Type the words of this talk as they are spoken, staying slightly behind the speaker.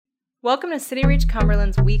Welcome to City Reach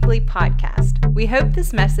Cumberland's weekly podcast. We hope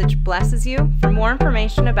this message blesses you. For more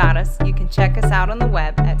information about us, you can check us out on the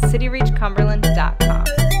web at cityreachcumberland.com.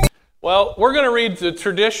 Well, we're going to read the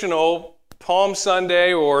traditional Palm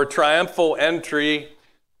Sunday or triumphal entry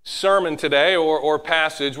sermon today or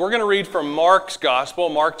passage. We're going to read from Mark's Gospel,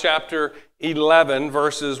 Mark chapter 11, we're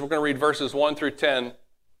going to read verses 1 through 10.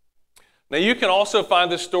 Now, you can also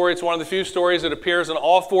find this story. It's one of the few stories that appears in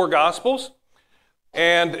all four Gospels.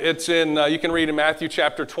 And it's you can read in Matthew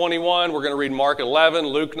chapter 21, we're going to read Mark 11,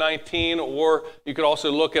 Luke 19, or you could also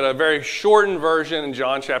look at a very shortened version in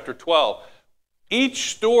John chapter 12.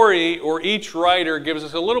 Each story or each writer gives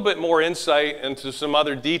us a little bit more insight into some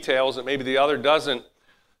other details that maybe the other doesn't.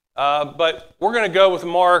 But we're going to go with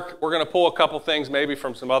Mark. We're going to pull a couple things maybe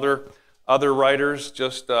from some other writers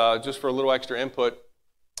just for a little extra input.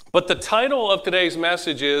 But the title of today's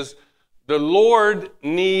message is, "The Lord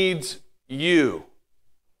Needs You."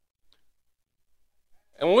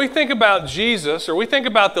 And when we think about Jesus, or we think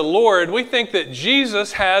about the Lord, we think that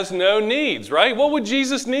Jesus has no needs, right? What would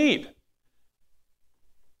Jesus need?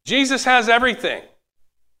 Jesus has everything.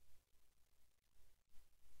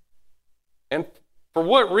 And for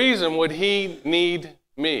what reason would he need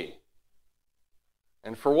me?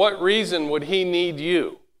 And for what reason would he need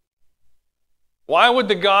you? Why would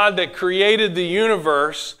the God that created the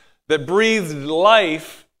universe, that breathed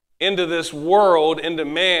life into this world, into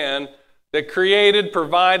man, that created,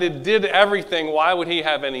 provided, did everything, why would he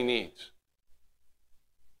have any needs?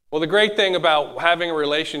 Well, the great thing about having a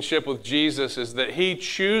relationship with Jesus is that he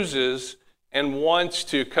chooses and wants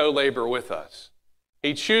to co-labor with us.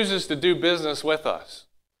 He chooses to do business with us.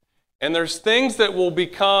 And there's things that will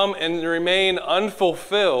become and remain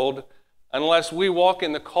unfulfilled unless we walk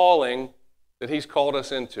in the calling that he's called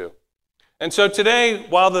us into. And so today,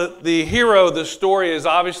 while the hero of the story is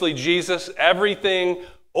obviously Jesus, everything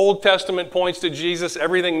Old Testament points to Jesus.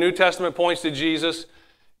 Everything New Testament points to Jesus.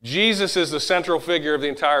 Jesus is the central figure of the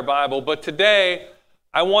entire Bible. But today,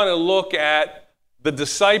 I want to look at the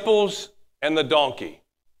disciples and the donkey.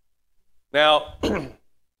 Now,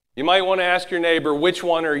 you might want to ask your neighbor, which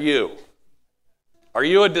one are you? Are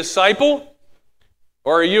you a disciple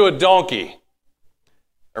or are you a donkey?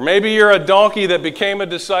 Or maybe you're a donkey that became a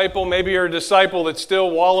disciple. Maybe you're a disciple that's still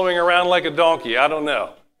wallowing around like a donkey. I don't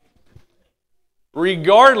know.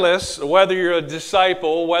 Regardless of whether you're a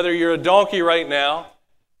disciple, whether you're a donkey right now,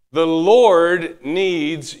 the Lord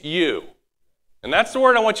needs you. And that's the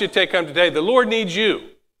word I want you to take home today. The Lord needs you.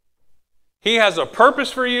 He has a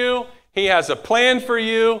purpose for you. He has a plan for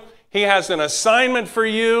you. He has an assignment for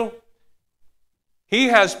you. He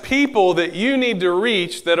has people that you need to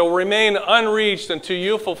reach that will remain unreached until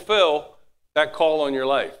you fulfill that call on your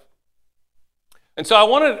life. And so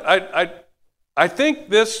I think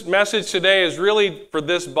this message today is really for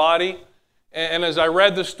this body. And as I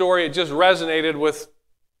read the story, it just resonated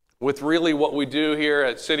with really what we do here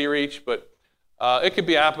at City Reach. But it could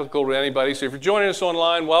be applicable to anybody. So if you're joining us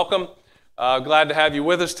online, welcome. Glad to have you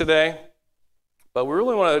with us today. But we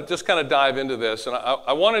really want to just kind of dive into this. And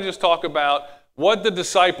I want to just talk about what the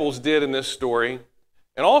disciples did in this story.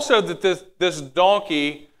 And also that this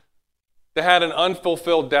donkey that had an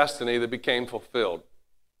unfulfilled destiny that became fulfilled.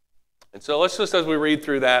 And so let's just, as we read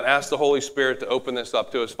through that, ask the Holy Spirit to open this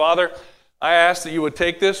up to us. Father, I ask that you would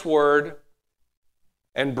take this word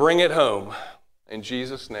and bring it home. In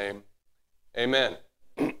Jesus' name, amen.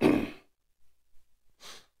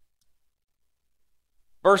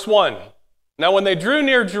 Verse 1. Now when they drew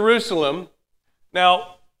near Jerusalem,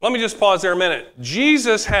 now let me just pause there a minute.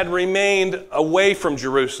 Jesus had remained away from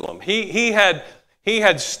Jerusalem. He had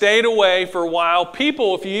stayed away for a while.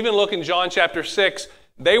 People, if you even look in John chapter 6,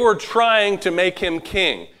 they were trying to make him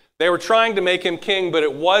king. They were trying to make him king, but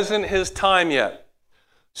it wasn't his time yet.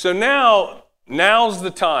 So now's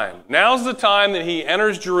the time. Now's the time that he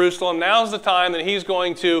enters Jerusalem. Now's the time that he's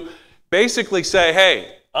going to basically say,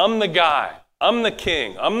 hey, I'm the guy. I'm the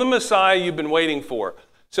king. I'm the Messiah you've been waiting for.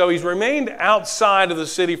 So he's remained outside of the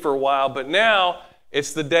city for a while, but now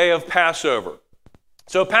it's the day of Passover.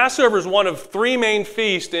 So Passover is one of three main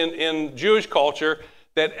feasts in Jewish culture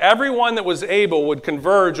that everyone that was able would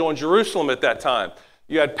converge on Jerusalem at that time.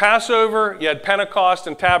 You had Passover, you had Pentecost,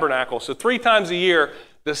 and Tabernacle. So 3 times a year,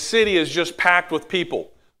 the city is just packed with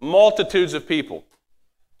people, multitudes of people.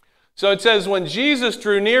 So it says, when Jesus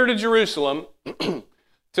drew near to Jerusalem,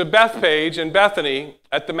 to Bethphage and Bethany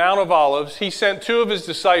at the Mount of Olives, he sent 2 of his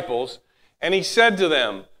disciples, and he said to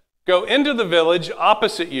them, go into the village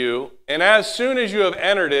opposite you, and as soon as you have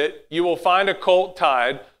entered it, you will find a colt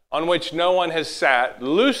tied, on which no one has sat.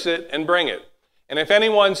 Loose it and bring it. And if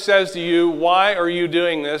anyone says to you, why are you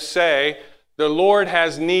doing this? Say, the Lord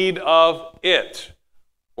has need of it,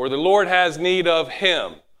 or the Lord has need of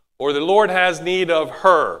him, or the Lord has need of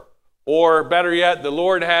her, or better yet, the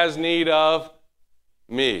Lord has need of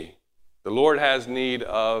me. The Lord has need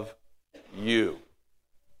of you.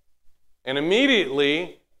 And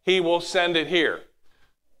immediately, he will send it here.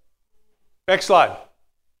 Next slide.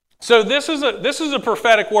 So this is a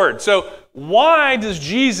prophetic word. So why does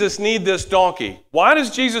Jesus need this donkey? Why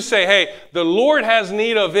does Jesus say, hey, the Lord has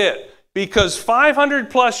need of it? Because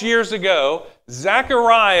 500 plus years ago,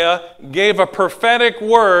 Zechariah gave a prophetic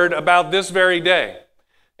word about this very day.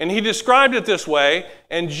 And he described it this way,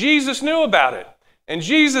 and Jesus knew about it. And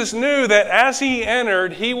Jesus knew that as he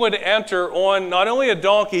entered, he would enter on not only a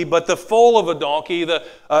donkey, but the foal of a donkey,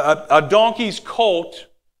 a donkey's colt,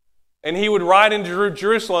 and he would ride into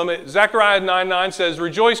Jerusalem. Zechariah 9:9 says,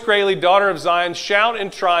 "Rejoice greatly, daughter of Zion, shout in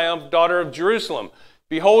triumph, daughter of Jerusalem.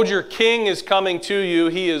 Behold, your king is coming to you.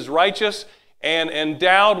 He is righteous and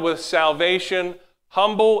endowed with salvation,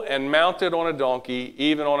 humble and mounted on a donkey,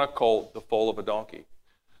 even on a colt, the foal of a donkey."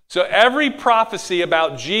 So every prophecy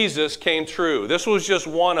about Jesus came true. This was just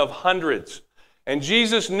one of hundreds. And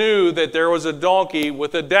Jesus knew that there was a donkey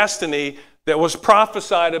with a destiny that was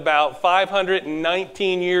prophesied about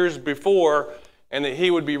 519 years before, and that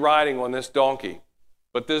he would be riding on this donkey.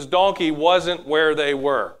 But this donkey wasn't where they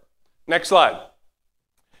were. Next slide.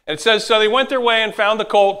 And it says, "So they went their way and found the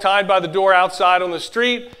colt tied by the door outside on the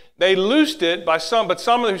street. They loosed it, but some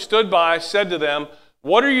who stood by said to them,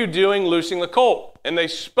 'What are you doing loosing the colt?' And they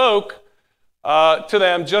spoke to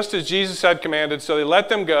them just as Jesus had commanded, so they let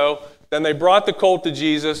them go. Then they brought the colt to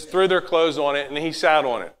Jesus, threw their clothes on it, and he sat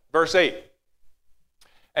on it." Verse 8.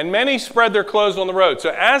 "And many spread their clothes on the road."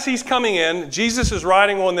 So as he's coming in, Jesus is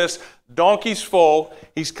riding on this donkey's foal.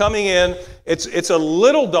 He's coming in. It's a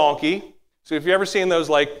little donkey. So if you've ever seen those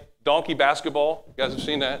like donkey basketball, you guys have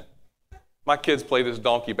seen that? My kids played this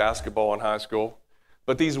donkey basketball in high school.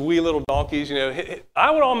 But these wee little donkeys, you know, I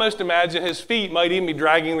would almost imagine his feet might even be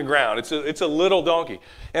dragging the ground. It's a little donkey.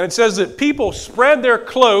 And it says that people spread their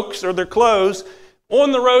cloaks or their clothes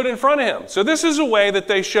on the road in front of him. So this is a way that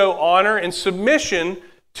they show honor and submission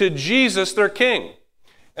to Jesus, their king.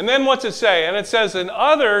 And then what's it say? And it says, "And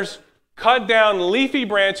others cut down leafy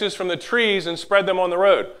branches from the trees and spread them on the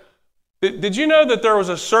road." Did you know that there was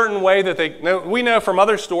a certain way that we know from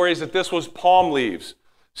other stories that this was palm leaves.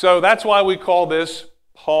 So that's why we call this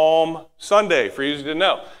Palm Sunday, for you to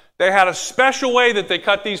know. They had a special way that they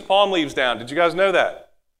cut these palm leaves down. Did you guys know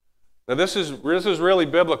that? Now this is really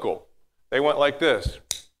biblical. They went like this.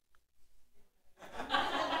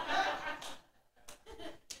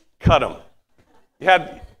 Cut them. You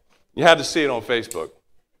had to see it on Facebook.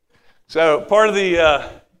 So part of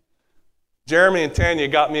the Jeremy and Tanya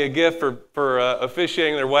got me a gift for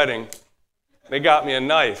officiating their wedding. They got me a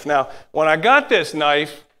knife. Now, when I got this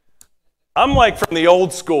knife, I'm like from the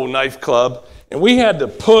old school knife club, and we had to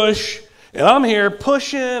push, and I'm here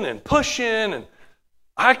pushing, and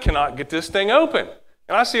I cannot get this thing open.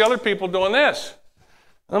 And I see other people doing this.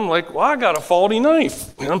 I'm like, well, I got a faulty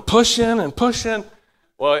knife. And I'm pushing and pushing.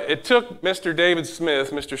 Well, it took Mr. David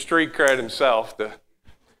Smith, Mr. Street Cred himself,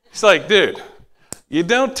 he's like, dude, you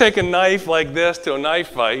don't take a knife like this to a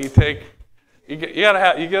knife fight. You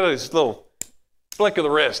got this little flick of the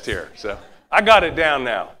wrist here. So I got it down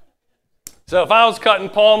now. So if I was cutting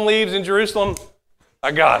palm leaves in Jerusalem,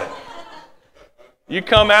 I got it. You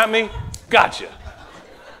come at me, gotcha.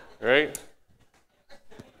 Right?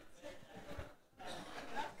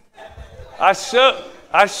 I so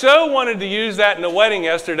wanted to use that in the wedding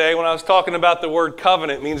yesterday when I was talking about the word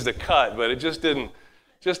covenant means to cut, but it just didn't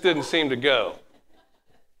seem to go.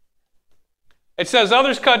 It says,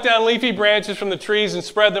 "Others cut down leafy branches from the trees and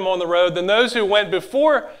spread them on the road. Then those who went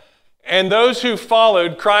before and those who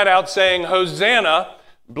followed cried out, saying, 'Hosanna,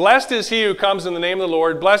 blessed is he who comes in the name of the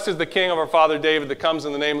Lord. Blessed is the King of our father David that comes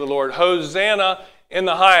in the name of the Lord. Hosanna in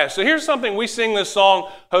the highest.'" So here's something. We sing this song,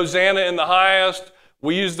 Hosanna in the highest.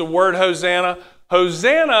 We use the word Hosanna.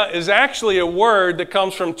 Hosanna is actually a word that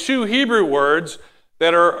comes from two Hebrew words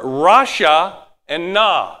that are Rasha and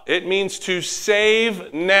Na. It means to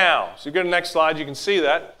save now. So you go to the next slide, you can see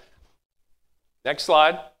that. Next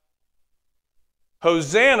slide.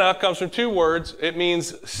 Hosanna comes from two words. It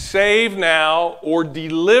means save now, or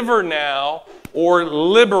deliver now, or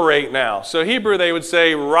liberate now. So Hebrew, they would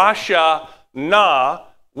say Rasha Na.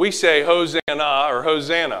 We say Hosanna or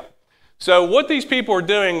Hosanna. So what these people are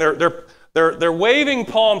doing, they're waving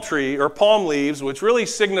palm leaves, which really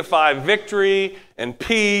signify victory and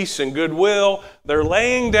peace and goodwill. They're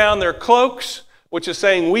laying down their cloaks, which is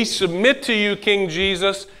saying, "We submit to you, King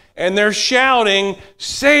Jesus." And they're shouting,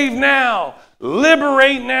 "Save now,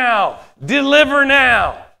 liberate now, Deliver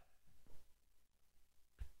now.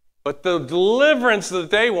 But the deliverance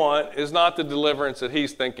that they want is not the deliverance that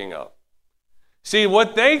he's thinking of. See,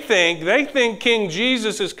 what they think King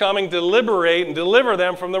Jesus is coming to liberate and deliver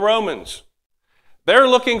them from the Romans. They're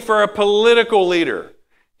looking for a political leader.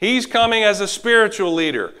 He's coming as a spiritual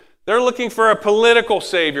leader. They're looking for a political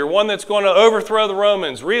savior, one that's going to overthrow the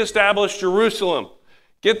Romans, reestablish Jerusalem,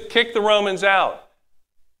 kick the Romans out.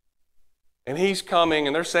 And he's coming,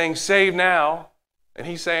 and they're saying, save now. And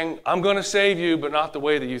he's saying, I'm going to save you, but not the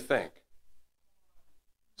way that you think.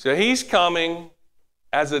 So he's coming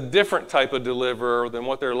as a different type of deliverer than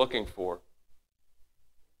what they're looking for.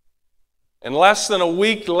 And less than a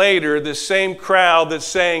week later, this same crowd that's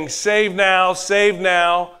saying, save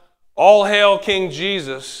now, all hail King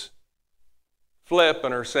Jesus, flip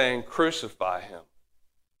and are saying, crucify him.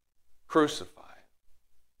 Crucify him.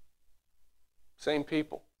 Same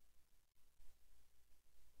people.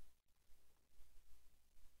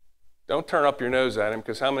 Don't turn up your nose at him,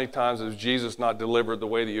 because how many times has Jesus not delivered the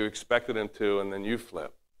way that you expected him to, and then you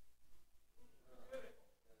flip?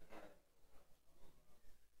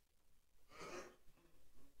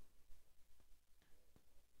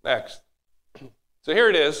 Next. So here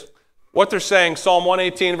it is. What they're saying, Psalm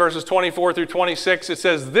 118, verses 24 through 26, it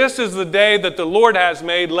says, this is the day that the Lord has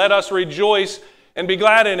made. Let us rejoice and be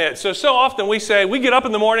glad in it. So often we get up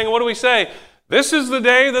in the morning, and what do we say? This is the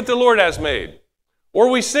day that the Lord has made. Or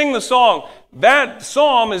we sing the song. That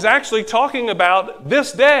psalm is actually talking about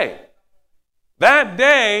this day. That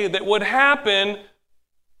day that would happen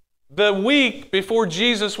the week before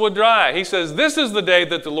Jesus would die. He says, this is the day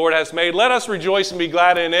that the Lord has made. Let us rejoice and be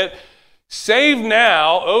glad in it. Save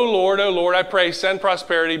now, O Lord, I pray, send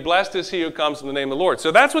prosperity. Blessed is he who comes in the name of the Lord. So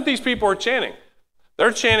that's what these people are chanting.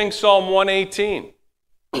 They're chanting Psalm 118.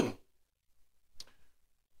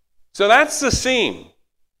 So that's the scene.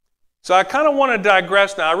 So I kind of want to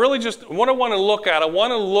digress now. I really just want to look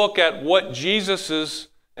at what Jesus'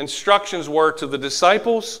 instructions were to the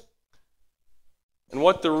disciples and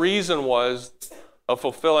what the reason was of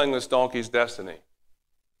fulfilling this donkey's destiny.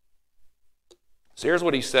 So here's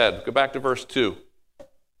what he said. Go back to verse 2.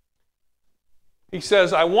 He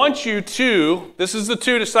says, I want you to, this is the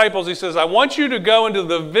two disciples, he says, I want you to go into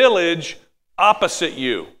the village opposite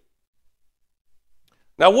you.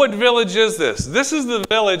 Now, what village is this? This is the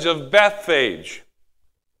village of Bethphage.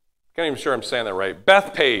 Can't even sure I'm saying that right.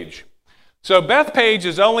 Bethphage. So Bethphage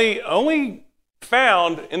is only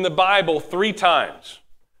found in the Bible 3 times.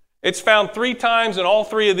 It's found 3 times in all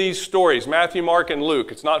 3 of these stories, Matthew, Mark, and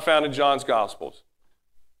Luke. It's not found in John's Gospels.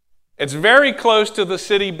 It's very close to the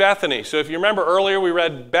city Bethany. So if you remember earlier, we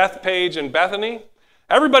read Bethphage and Bethany.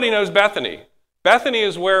 Everybody knows Bethany. Bethany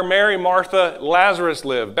is where Mary, Martha, Lazarus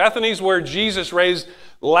lived. Bethany is where Jesus raised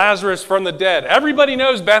Lazarus from the dead. Everybody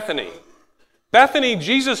knows Bethany. Bethany,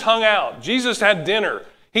 Jesus hung out. Jesus had dinner.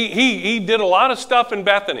 He did a lot of stuff in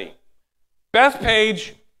Bethany.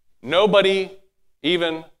 Bethphage, nobody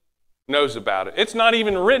even knows about it. It's not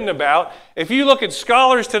even written about. If you look at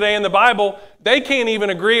scholars today in the Bible, they can't even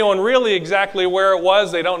agree on really exactly where it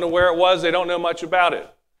was. They don't know where it was. They don't know much about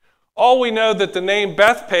it. All we know that the name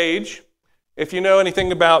Bethphage, if you know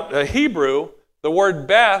anything about Hebrew, the word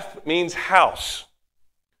Beth means house.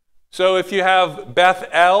 So if you have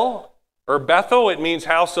Bethel or Bethel, it means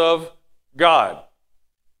house of God.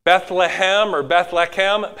 Bethlehem or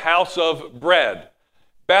Bethlehem, house of bread.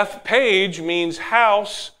 Bethphage means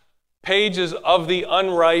house, pages of the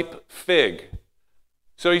unripe fig.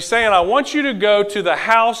 So he's saying, I want you to go to the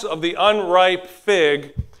house of the unripe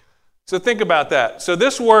fig. So think about that. So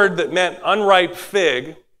this word that meant unripe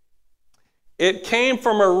fig, it came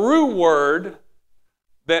from a root word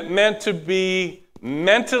that meant to be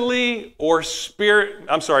mentally or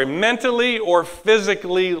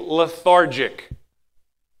physically lethargic.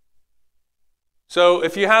 So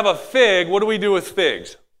if you have a fig, what do we do with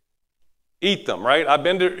figs? Eat them, right? I've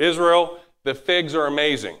been to Israel. The figs are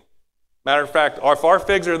amazing. Matter of fact, if our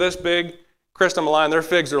figs are this big, Krista and Milan, their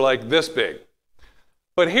figs are like this big.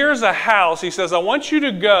 But here's a house. He says, I want you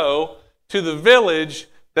to go to the village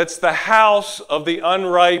that's the house of the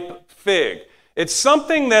unripe fig. It's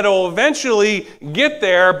something that will eventually get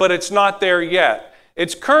there, but it's not there yet.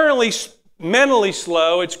 It's currently mentally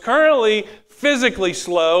slow. It's currently physically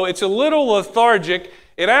slow. It's a little lethargic.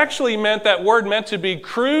 It actually meant, that word meant to be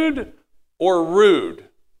crude or rude.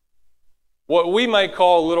 What we might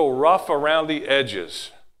call a little rough around the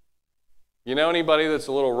edges. You know anybody that's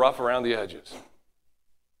a little rough around the edges?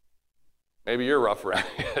 Maybe you're rough around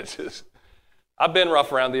the edges. I've been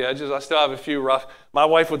rough around the edges. I still have a few rough. My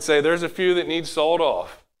wife would say, there's a few that need sold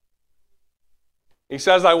off. He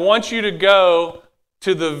says, I want you to go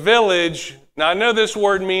to the village. Now, I know this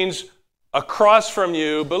word means across from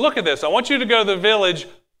you, but look at this. I want you to go to the village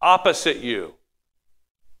opposite you.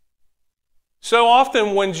 So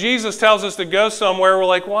often when Jesus tells us to go somewhere, we're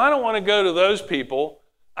like, well, I don't want to go to those people.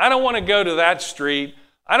 I don't want to go to that street.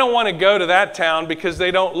 I don't want to go to that town because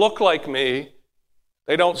they don't look like me.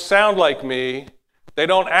 They don't sound like me. They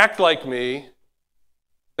don't act like me.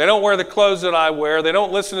 They don't wear the clothes that I wear. They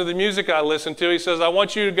don't listen to the music I listen to. He says, I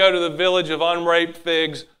want you to go to the village of unripe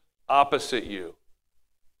figs opposite you.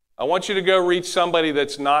 I want you to go reach somebody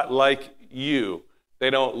that's not like you. They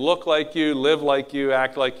don't look like you, live like you,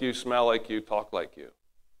 act like you, smell like you, talk like you.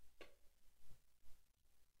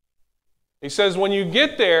 He says, when you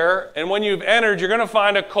get there and when you've entered, you're going to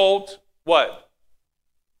find a colt. What?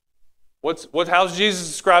 How's Jesus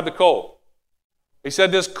describe the colt? He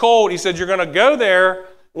said this colt, he said, you're going to go there.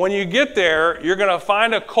 When you get there, you're going to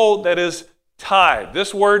find a colt that is tied.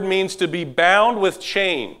 This word means to be bound with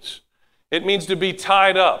chains. It means to be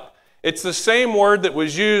tied up. It's the same word that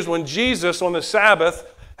was used when Jesus on the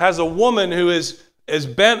Sabbath has a woman who is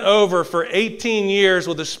bent over for 18 years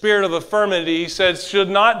with a spirit of infirmity. He says, should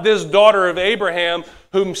not this daughter of Abraham,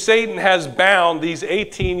 whom Satan has bound these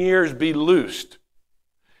 18 years, be loosed?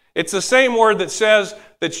 It's the same word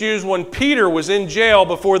that's used when Peter was in jail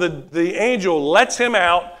before the angel lets him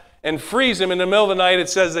out and frees him in the middle of the night. It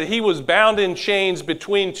says that he was bound in chains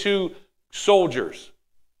between two soldiers.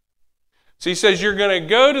 So he says, you're going to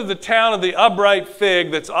go to the town of the upright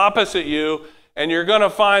fig that's opposite you, and you're going to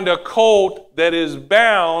find a colt that is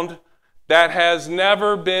bound that has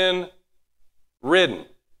never been ridden.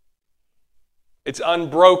 It's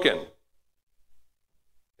unbroken.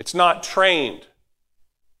 It's not trained.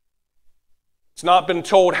 It's not been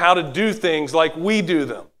told how to do things like we do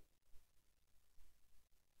them.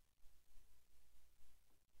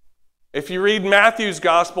 If you read Matthew's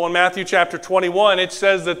gospel in Matthew chapter 21, it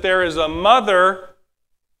says that there is a mother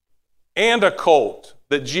and a colt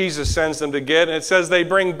that Jesus sends them to get, and it says they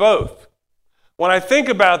bring both. When I think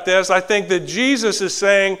about this, I think that Jesus is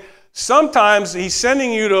saying sometimes he's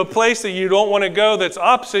sending you to a place that you don't want to go that's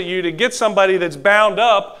opposite you to get somebody that's bound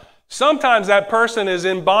up. Sometimes that person is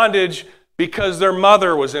in bondage because their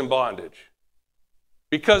mother was in bondage,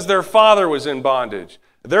 because their father was in bondage.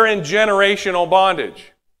 They're in generational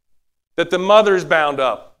bondage. That the mother's bound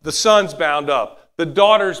up, the son's bound up, the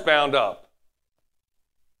daughter's bound up.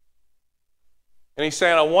 And he's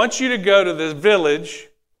saying, I want you to go to this village.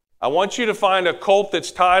 I want you to find a colt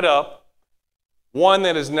that's tied up, one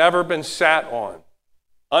that has never been sat on,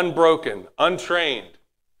 unbroken, untrained.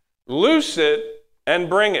 Loose it and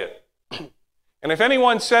bring it. And if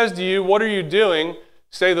anyone says to you, what are you doing?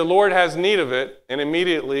 Say, the Lord has need of it, and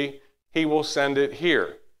immediately he will send it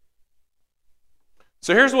here.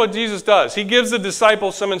 So here's what Jesus does. He gives the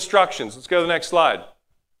disciples some instructions. Let's go to the next slide.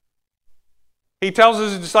 He tells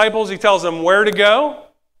his disciples, he tells them where to go.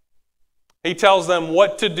 He tells them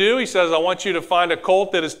what to do. He says, I want you to find a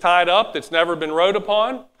colt that is tied up, that's never been rode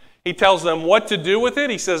upon. He tells them what to do with it.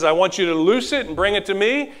 He says, I want you to loose it and bring it to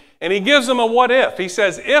me. And he gives them a what if. He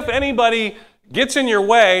says, if anybody gets in your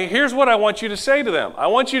way, here's what I want you to say to them. I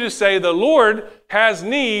want you to say, the Lord has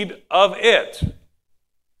need of it.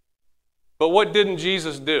 But what didn't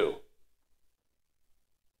Jesus do?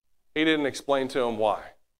 He didn't explain to them why.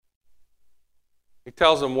 He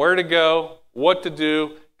tells them where to go, what to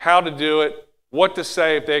do, how to do it, what to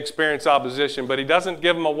say if they experience opposition, but he doesn't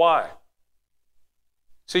give them a why.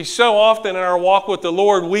 See, so often in our walk with the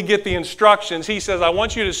Lord, we get the instructions. He says, I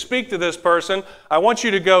want you to speak to this person. I want you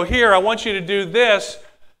to go here. I want you to do this.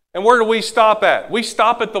 And where do we stop at? We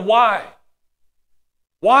stop at the why.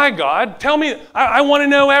 Why, God? Tell me. I want to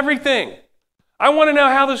know everything. I want to know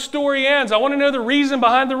how the story ends. I want to know the reason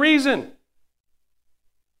behind the reason.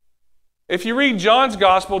 If you read John's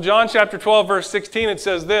gospel, John chapter 12, verse 16, it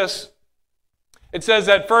says this. It says,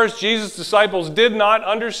 at first, Jesus' disciples did not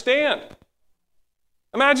understand.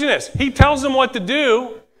 Imagine this. He tells them what to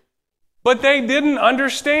do, but they didn't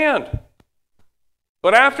understand.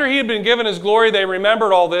 But after he had been given his glory, they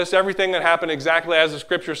remembered all this, everything that happened exactly as the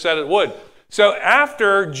scripture said it would. So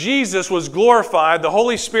after Jesus was glorified, the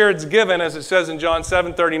Holy Spirit's given, as it says in John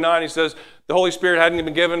 7:39, he says the Holy Spirit hadn't even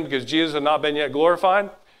been given because Jesus had not been yet glorified.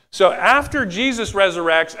 So after Jesus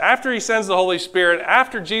resurrects, after he sends the Holy Spirit,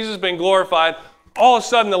 after Jesus has been glorified, all of a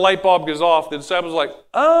sudden the light bulb goes off. The disciples are like,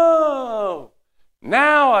 oh,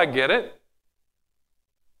 now I get it.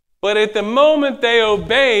 But at the moment they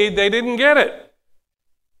obeyed, they didn't get it.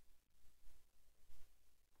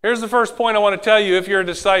 Here's the first point I want to tell you if you're a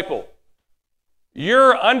disciple.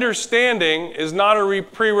 Your understanding is not a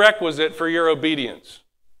prerequisite for your obedience.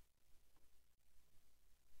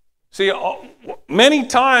 See, many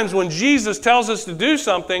times when Jesus tells us to do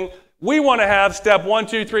something, we want to have step 1,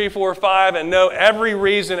 2, 3, 4, 5 and know every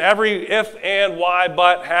reason, every if, and, why,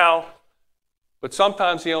 but, how. But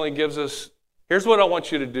sometimes he only gives us, here's what I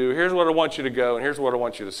want you to do, here's what I want you to go, and here's what I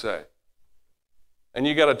want you to say. And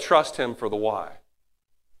you got to trust him for the why.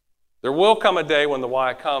 There will come a day when the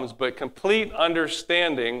why comes, but complete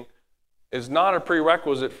understanding is not a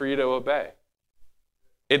prerequisite for you to obey.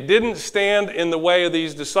 It didn't stand in the way of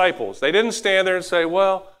these disciples. They didn't stand there and say,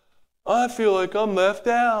 well, I feel like I'm left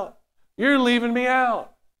out. You're leaving me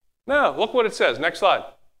out. No, look what it says. Next slide.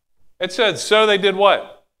 It says, so they did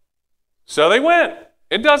what? So they went.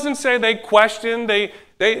 It doesn't say they questioned.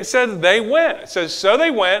 It said they went. It says, so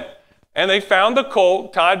they went, and they found the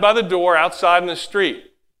colt tied by the door outside in the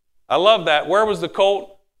street. I love that. Where was the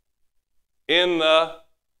colt? In the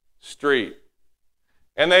street.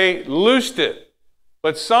 And they loosed it.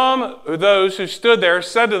 But some of those who stood there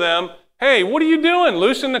said to them, hey, what are you doing?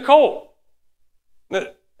 Loosen the colt.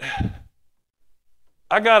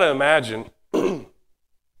 I got to imagine,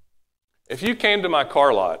 if you came to my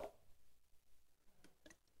car lot,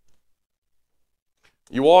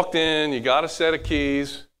 you walked in, you got a set of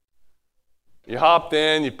keys, you hopped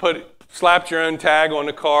in, you slapped your own tag on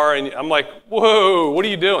the car, and I'm like, whoa, what are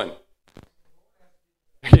you doing?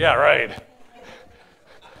 Yeah, right.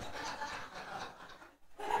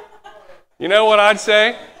 You know what I'd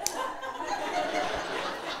say?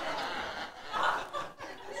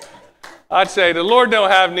 I'd say, the Lord don't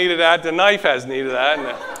have need of that, the knife has need of that,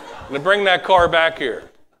 and to bring that car back here.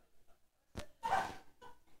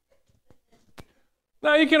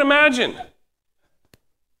 Now you can imagine.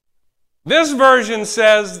 This version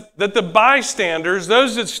says that the bystanders,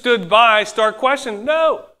 those that stood by, start questioning,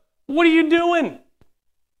 no, what are you doing?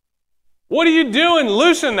 What are you doing?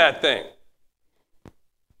 Loosen that thing.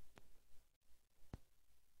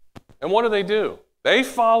 And what do? They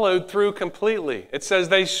followed through completely. It says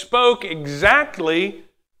they spoke exactly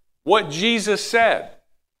what Jesus said.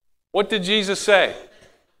 What did Jesus say? It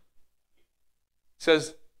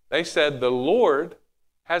says, they said, the Lord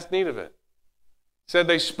has need of it. It said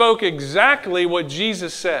they spoke exactly what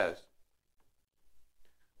Jesus says.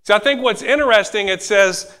 So I think what's interesting, it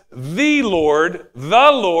says, the Lord,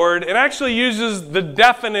 it actually uses the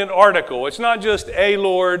definite article. It's not just a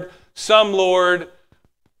Lord, some Lord,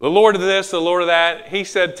 the Lord of this, the Lord of that. He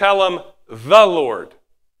said, tell them the Lord.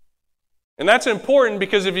 And that's important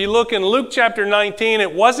because if you look in Luke chapter 19,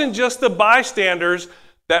 it wasn't just the bystanders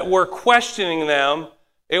that were questioning them.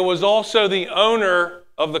 It was also the owner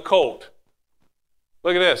of the colt.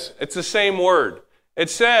 Look at this. It's the same word. It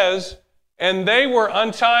says, and they were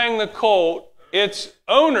untying the colt. Its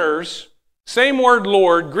owners, same word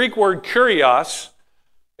Lord, Greek word kurios.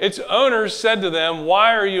 Its owners said to them,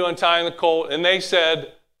 why are you untying the colt? And they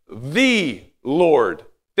said, the Lord,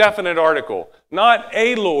 definite article, not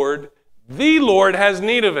a Lord, the Lord has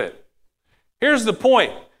need of it. Here's the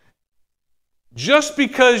point. Just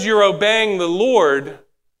because you're obeying the Lord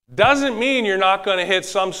doesn't mean you're not going to hit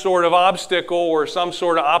some sort of obstacle or some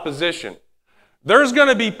sort of opposition. There's going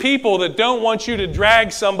to be people that don't want you to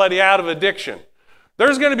drag somebody out of addiction.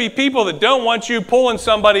 There's going to be people that don't want you pulling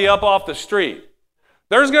somebody up off the street.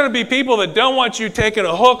 There's going to be people that don't want you taking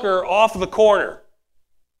a hooker off the corner.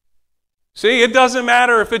 See, it doesn't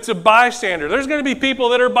matter if it's a bystander. There's going to be people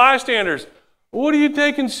that are bystanders. What are you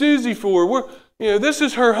taking Susie for? This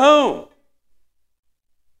is her home.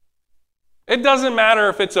 It doesn't matter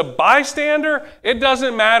if it's a bystander. It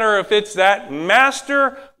doesn't matter if it's that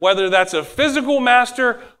master, whether that's a physical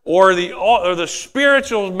master or the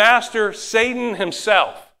spiritual master, Satan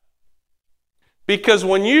himself. Because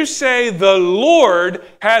when you say the Lord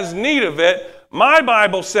has need of it, my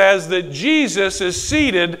Bible says that Jesus is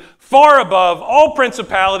seated far above all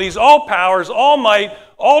principalities, all powers, all might,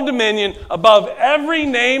 all dominion, above every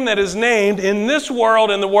name that is named in this world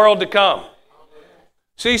and the world to come.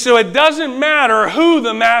 See, so it doesn't matter who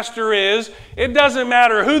the master is. It doesn't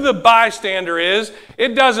matter who the bystander is.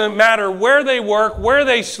 It doesn't matter where they work, where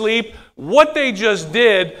they sleep, what they just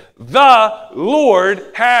did. The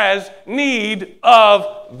Lord has need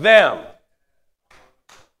of them.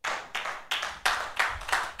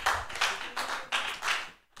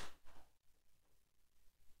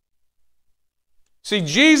 See,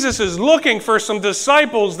 Jesus is looking for some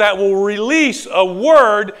disciples that will release a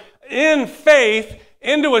word in faith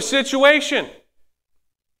into a situation.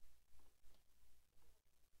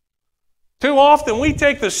 Too often we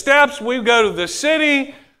take the steps, we go to the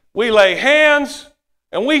city, we lay hands,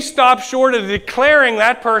 and we stop short of declaring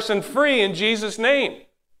that person free in Jesus' name.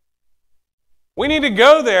 We need to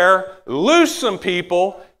go there, loose some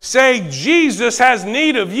people, say Jesus has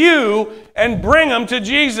need of you and bring them to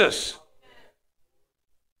Jesus.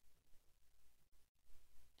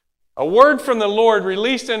 A word from the Lord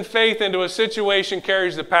released in faith into a situation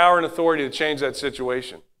carries the power and authority to change that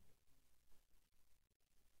situation.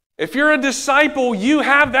 If you're a disciple, you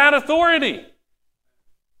have that authority.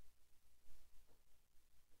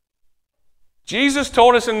 Jesus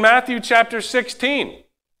told us in Matthew chapter 16,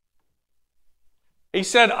 He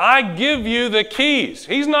said, I give you the keys.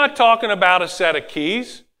 He's not talking about a set of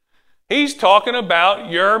keys. He's talking about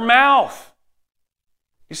your mouth.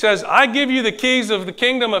 He says, I give you the keys of the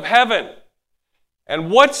kingdom of heaven. And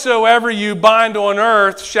whatsoever you bind on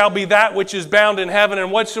earth shall be that which is bound in heaven, and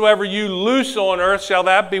whatsoever you loose on earth shall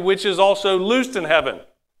that be which is also loosed in heaven.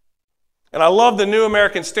 And I love the New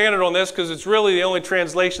American Standard on this because it's really the only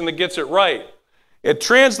translation that gets it right. It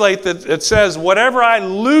translates, it says, whatever I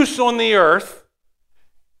loose on the earth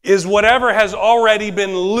is whatever has already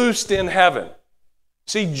been loosed in heaven.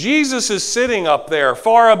 See, Jesus is sitting up there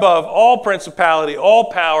far above all principality,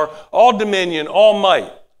 all power, all dominion, all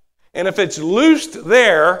might. And if it's loosed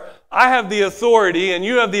there, I have the authority and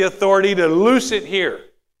you have the authority to loose it here.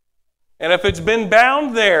 And if it's been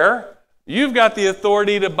bound there, you've got the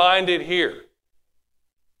authority to bind it here.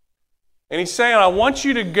 And he's saying, I want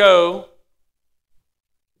you to go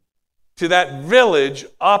to that village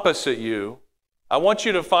opposite you. I want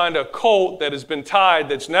you to find a colt that has been tied,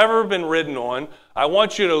 that's never been ridden on. I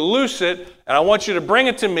want you to loose it, and I want you to bring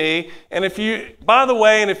it to me. And if you, by the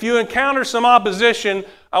way, and if you encounter some opposition,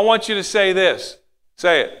 I want you to say this.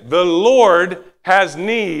 Say it. The Lord has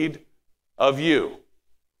need of you.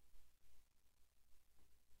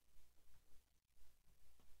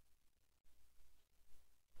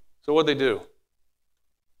 So what'd they do?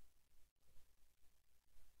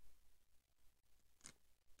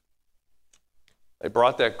 They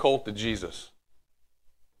brought that colt to Jesus.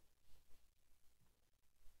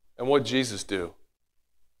 And what did Jesus do?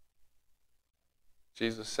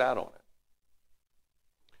 Jesus sat on it.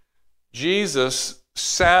 Jesus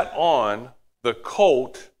sat on the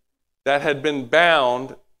colt that had been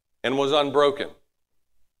bound and was unbroken.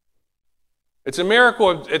 It's a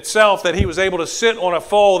miracle itself that he was able to sit on a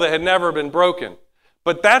foal that had never been broken.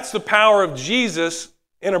 But that's the power of Jesus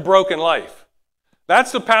in a broken life.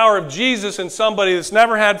 That's the power of Jesus in somebody that's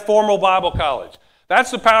never had formal Bible college. That's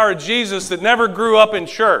the power of Jesus that never grew up in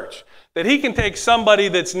church. That he can take somebody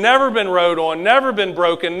that's never been rode on, never been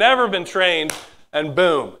broken, never been trained, and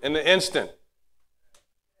boom, in the instant.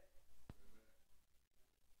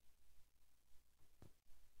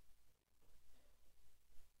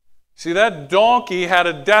 See, that donkey had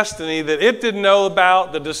a destiny that it didn't know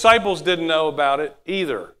about, the disciples didn't know about it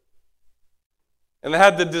either. And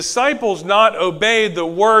had the disciples not obeyed the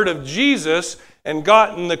word of Jesus and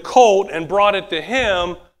gotten the colt and brought it to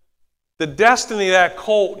him, the destiny of that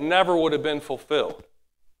colt never would have been fulfilled.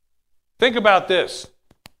 Think about this.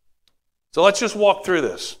 So let's just walk through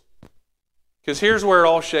this. Because here's where it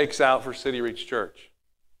all shakes out for City Reach Church.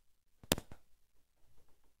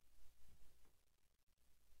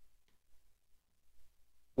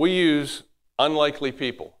 We use unlikely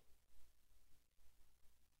people.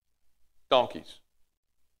 Donkeys.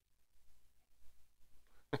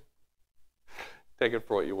 Take it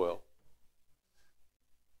for what you will.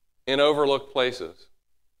 In overlooked places,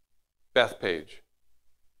 Bethpage,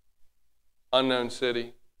 unknown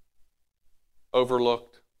city,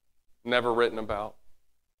 overlooked, never written about,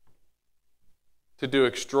 to do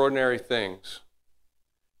extraordinary things,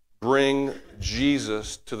 bring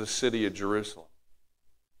Jesus to the city of Jerusalem,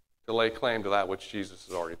 to lay claim to that which Jesus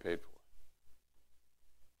has already paid for.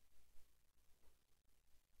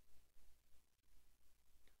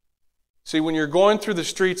 See, when you're going through the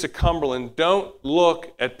streets of Cumberland, don't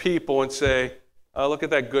look at people and say, oh, look at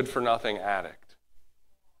that good-for-nothing addict.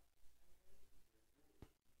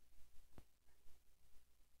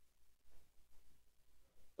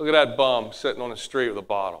 Look at that bum sitting on the street with a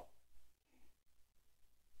bottle.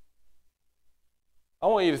 I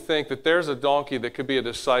want you to think that there's a donkey that could be a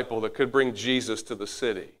disciple that could bring Jesus to the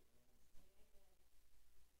city.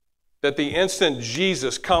 That the instant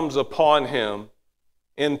Jesus comes upon him,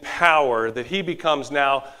 in power, that he becomes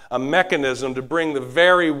now a mechanism to bring the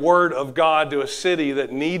very word of God to a city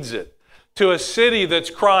that needs it. To a city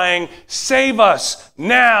that's crying, save us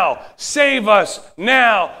now,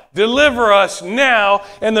 deliver us now.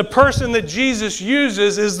 And the person that Jesus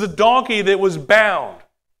uses is the donkey that was bound.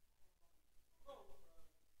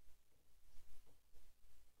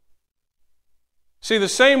 See, the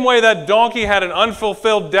same way that donkey had an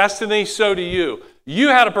unfulfilled destiny, so do you. You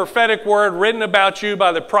had a prophetic word written about you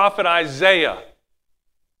by the prophet Isaiah.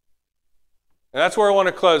 And that's where I want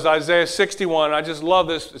to close. Isaiah 61. I just love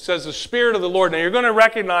this. It says, the Spirit of the Lord. Now, you're going to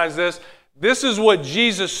recognize this. This is what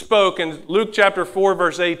Jesus spoke in Luke chapter 4,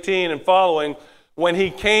 verse 18 and following, when he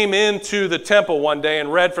came into the temple one day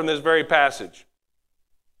and read from this very passage.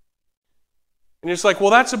 And you're just like,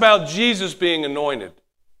 well, that's about Jesus being anointed.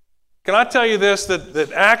 Can I tell you this,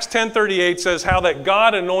 that Acts 10:38 says how that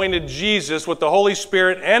God anointed Jesus with the Holy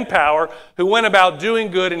Spirit and power, who went about doing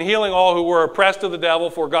good and healing all who were oppressed of the devil,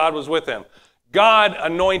 for God was with him. God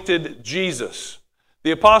anointed Jesus.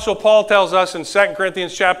 The Apostle Paul tells us in 2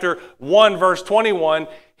 Corinthians chapter 1, verse 21,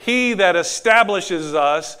 he that establishes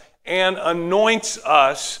us and anoints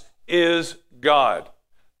us is God.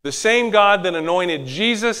 The same God that anointed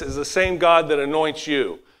Jesus is the same God that anoints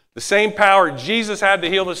you. The same power Jesus had to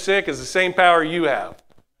heal the sick is the same power you have.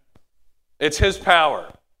 It's his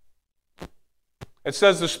power. It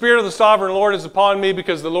says, the Spirit of the Sovereign Lord is upon me,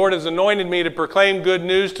 because the Lord has anointed me to proclaim good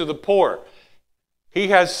news to the poor. He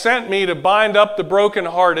has sent me to bind up the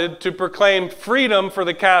brokenhearted, to proclaim freedom for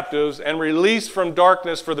the captives and release from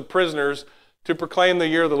darkness for the prisoners, to proclaim the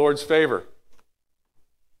year of the Lord's favor.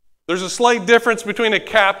 There's a slight difference between a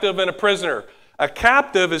captive and a prisoner. A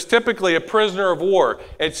captive is typically a prisoner of war.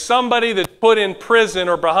 It's somebody that's put in prison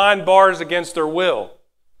or behind bars against their will.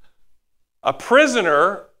 A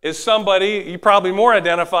prisoner is somebody you probably more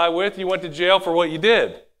identify with. You went to jail for what you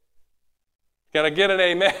did. Can I get an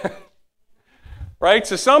amen? Right?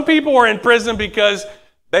 So some people were in prison because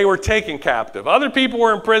they were taken captive. Other people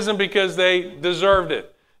were in prison because they deserved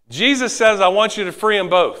it. Jesus says, I want you to free them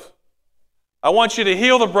both. I want you to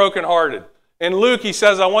heal the brokenhearted. In Luke, he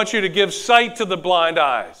says, I want you to give sight to the blind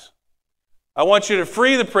eyes. I want you to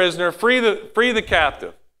free the prisoner, free the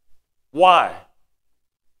captive. Why?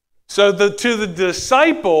 So to the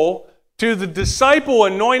disciple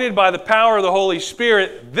anointed by the power of the Holy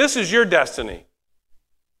Spirit, this is your destiny.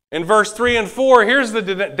 In verse 3 and 4, here's the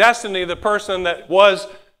destiny of the person that was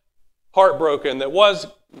heartbroken, that was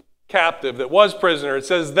captive, that was prisoner. It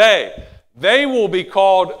says they will be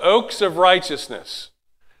called oaks of righteousness,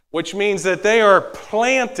 which means that they are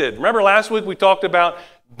planted. Remember last week we talked about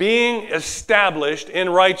being established in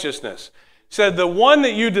righteousness. It said the one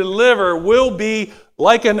that you deliver will be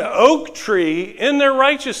like an oak tree in their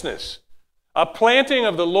righteousness, a planting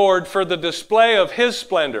of the Lord for the display of his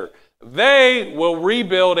splendor. They will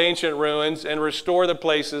rebuild ancient ruins and restore the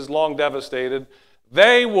places long devastated.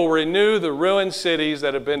 They will renew the ruined cities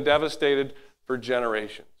that have been devastated for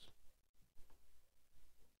generations.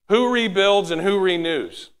 Who rebuilds and who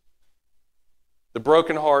renews? The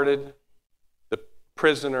brokenhearted, the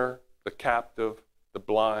prisoner, the captive, the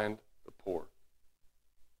blind, the poor.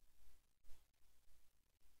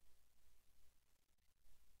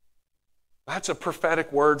 That's a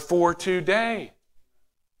prophetic word for today.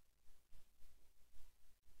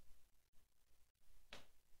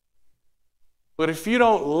 But if you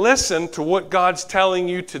don't listen to what God's telling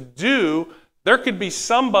you to do, there could be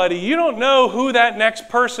somebody, you don't know who that next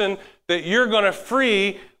person that you're going to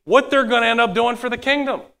free, what they're going to end up doing for the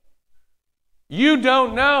kingdom. You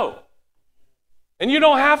don't know. And you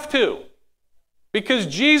don't have to, because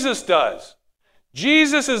Jesus does.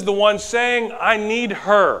 Jesus is the one saying, I need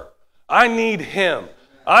her. I need him.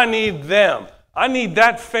 I need them. I need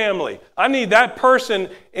that family. I need that person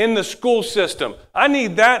in the school system. I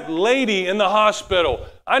need that lady in the hospital.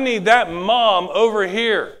 I need that mom over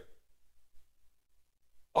here.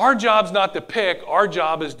 Our job's not to pick. Our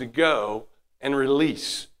job is to go and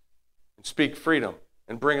release and speak freedom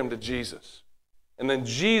and bring them to Jesus. And then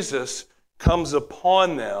Jesus comes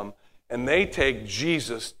upon them and they take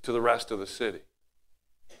Jesus to the rest of the city.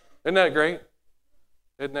 Isn't that great?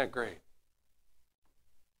 Isn't that great?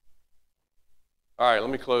 All right,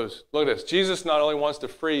 let me close. Look at this. Jesus not only wants to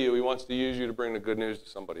free you, he wants to use you to bring the good news to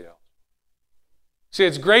somebody else. See,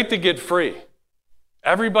 it's great to get free.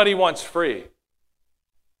 Everybody wants free.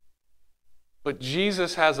 But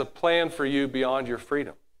Jesus has a plan for you beyond your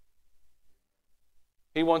freedom.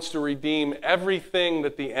 He wants to redeem everything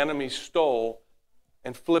that the enemy stole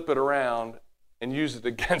and flip it around and use it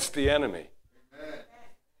against the enemy.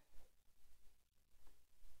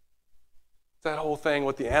 That whole thing,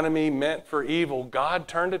 what the enemy meant for evil, God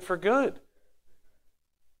turned it for good.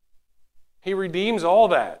 He redeems all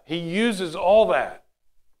that. He uses all that.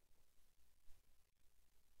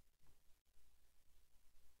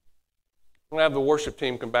 I'm going to have the worship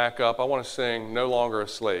team come back up. I want to sing No Longer a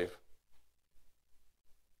Slave.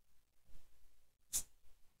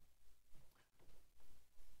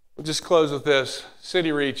 We'll just close with this.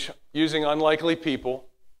 City Reach, using unlikely people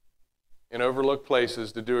in overlooked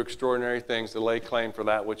places to do extraordinary things to lay claim for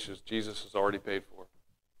that which Jesus has already paid for.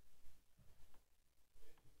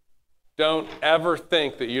 Don't ever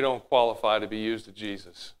think that you don't qualify to be used of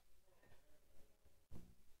Jesus.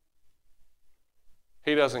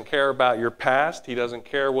 He doesn't care about your past. He doesn't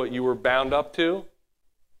care what you were bound up to.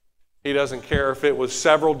 He doesn't care if it was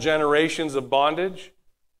several generations of bondage.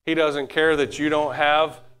 He doesn't care that you don't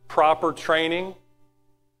have proper training.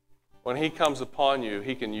 When He comes upon you,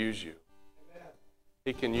 He can use you.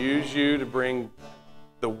 He can use you to bring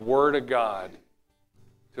the Word of God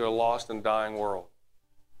to a lost and dying world.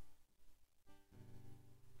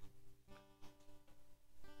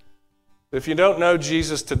 If you don't know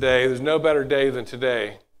Jesus today, there's no better day than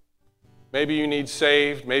today. Maybe you need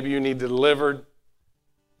saved. Maybe you need delivered.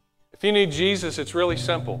 If you need Jesus, it's really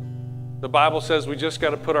simple. The Bible says we just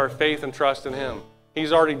got to put our faith and trust in Him.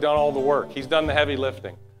 He's already done all the work. He's done the heavy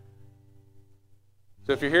lifting.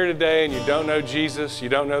 So if you're here today and you don't know Jesus, you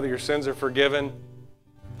don't know that your sins are forgiven,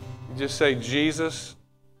 you just say, Jesus,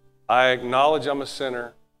 I acknowledge I'm a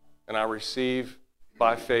sinner, and I receive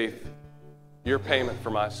by faith your payment for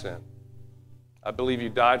my sin. I believe you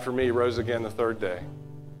died for me, rose again the third day.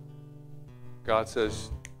 God says,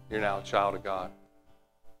 you're now a child of God.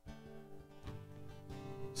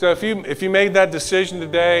 So if you made that decision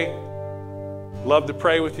today, love to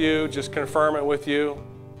pray with you, just confirm it with you.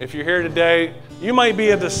 If you're here today, you might be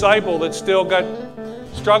a disciple that's still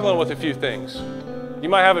struggling with a few things. You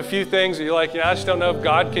might have a few things that you're like, I just don't know if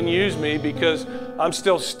God can use me because I'm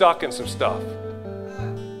still stuck in some stuff.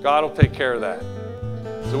 God will take care of that.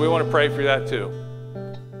 So we want to pray for that too.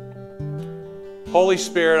 Holy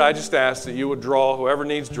Spirit, I just ask that you would draw whoever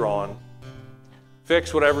needs drawn,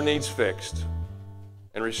 fix whatever needs fixed,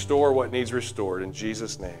 and restore what needs restored in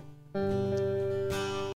Jesus' name.